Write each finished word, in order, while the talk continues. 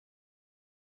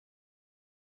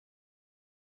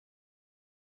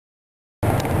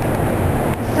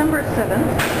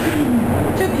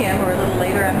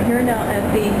I'm here now at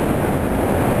the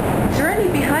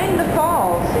journey behind the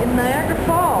falls in Niagara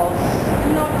Falls.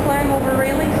 Do not climb over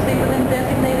railings, stay within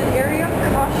designated area.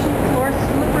 Caution, floor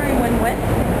slippery when wet.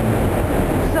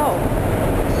 So,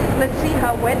 let's see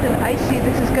how wet and icy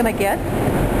this is going to get.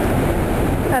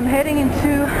 I'm heading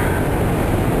into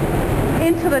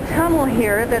the tunnel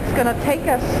here that's going to take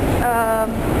us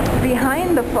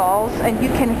behind the falls, and you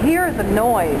can hear the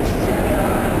noise.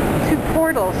 Two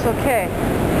portals, okay.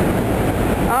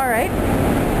 Alright.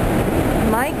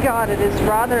 My God, it is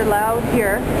rather loud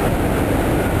here.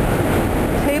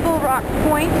 Table Rock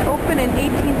Point opened in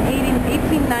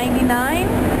 1899.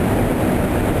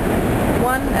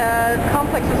 One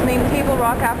complex was named Table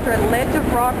Rock after a ledge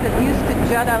of rock that used to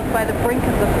jut out by the brink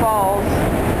of the falls.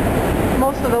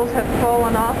 Most of those have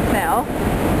fallen off now.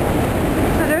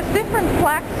 So there's different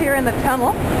plaques here in the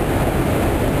tunnel.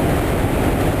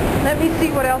 Let me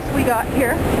see what else we got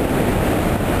here.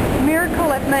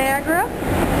 Miracle at Niagara.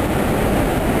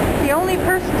 The only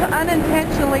person to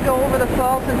unintentionally go over the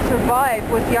falls and survive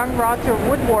was young Roger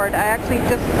Woodward. I actually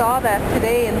just saw that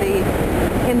today in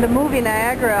the movie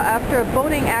Niagara. After a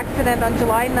boating accident on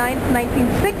July 9,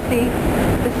 1960,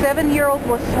 the 7-year-old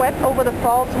was swept over the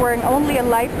falls wearing only a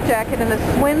life jacket and a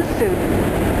swimsuit.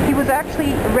 He was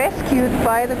actually rescued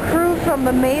by the crew from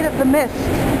the Maid of the Mist.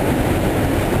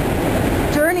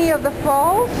 Journey of the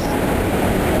Falls.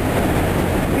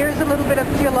 Here's a little bit of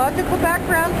geological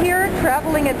background here.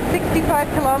 Traveling at 65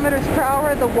 kilometers per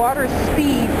hour, the water's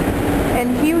speed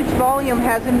and huge volume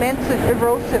has immense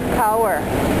erosive power.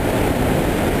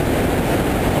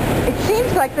 It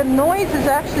seems like the noise is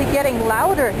actually getting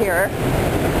louder here.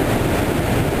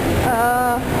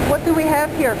 What do we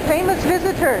have here? Famous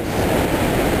visitors.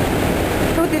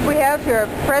 Who did we have here?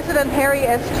 President Harry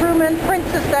S. Truman,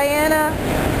 Princess Diana,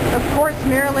 of course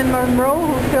Marilyn Monroe,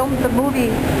 who filmed the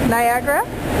movie Niagara,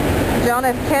 John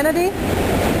F. Kennedy.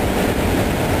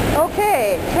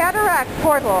 Okay, Cataract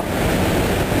Portal,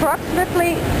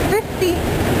 approximately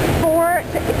 54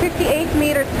 to 58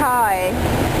 meters high.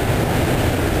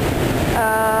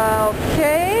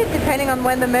 Okay, depending on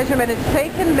when the measurement is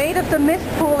taken. Maid of the Mist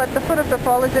pool at the foot of the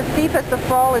fall is as deep as the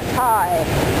fall is high.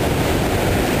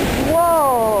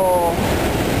 Whoa!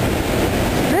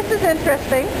 This is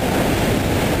interesting.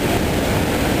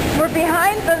 We're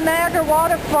behind the Niagara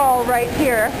waterfall right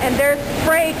here, and there's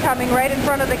spray coming right in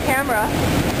front of the camera.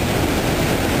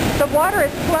 The water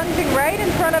is plunging right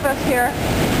in front of us here.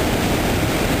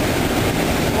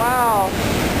 Wow.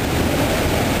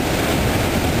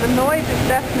 The noise is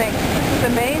deafening. This is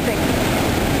amazing.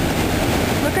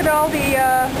 Look at all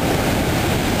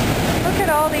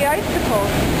the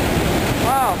icicles.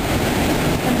 Wow.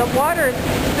 And the water is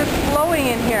just flowing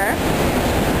in here.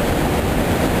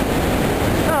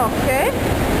 Okay.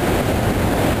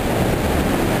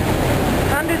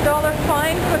 $100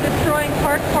 fine for destroying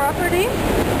park property.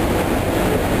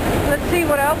 Let's see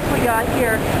what else we got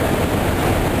here.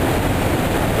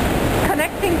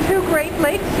 Connecting two Great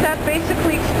Lakes, that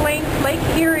basically explains Lake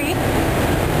Erie,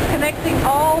 connecting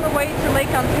all the way to Lake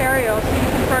Ontario. So you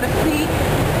can sort of see,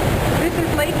 this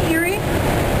is Lake Erie,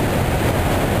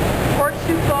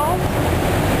 Horseshoe Falls,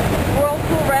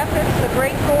 Whirlpool Rapids, the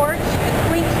Great Gorge, and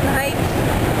Queenston Heights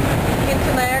into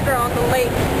Niagara on the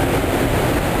lake.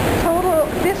 Total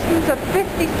distance of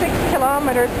 56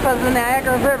 kilometers for the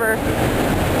Niagara River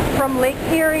from Lake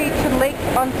Erie to Lake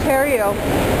Ontario.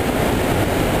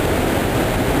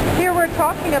 Here we're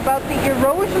talking about the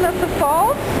erosion of the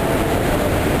falls.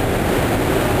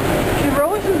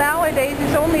 Erosion nowadays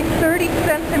is only 30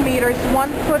 centimeters,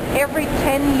 1 foot every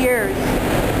 10 years.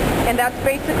 And that's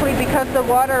basically because the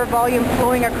water volume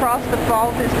flowing across the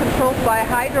falls is controlled by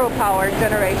hydropower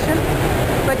generation.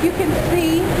 But you can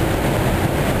see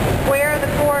where the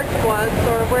gorge was,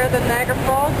 or where the Niagara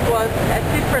Falls was at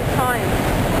different times.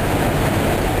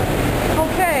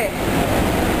 Okay.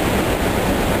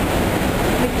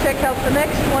 Let me check out the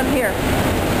next one here.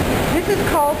 This is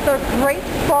called the Great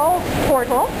Falls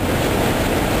Portal.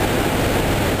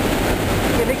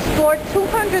 It explored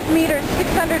 200 meters,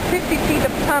 650 feet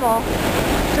of tunnel,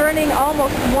 journeying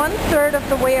almost 1/3 of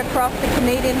the way across the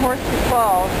Canadian Horseshoe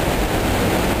Falls.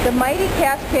 The mighty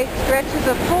cascade stretches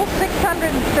a full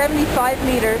 675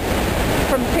 meters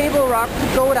from Table Rock to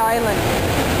Goat Island.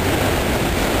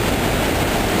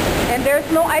 And there's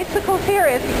no icicles here,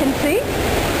 as you can see.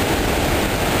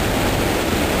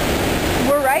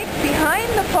 We're right behind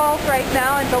the falls right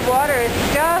now, and the water is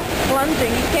just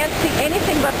plunging. You can't see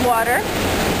anything but water.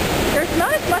 There's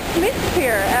not much mist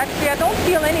here. Actually, I don't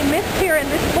feel any mist here in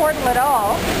this portal at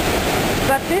all.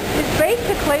 But this is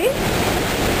basically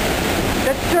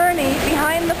the journey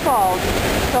behind the falls.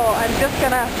 So I'm just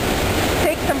going to take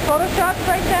take some photo shots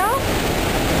right now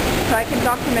so I can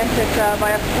document it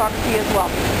via photography as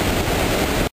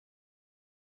well.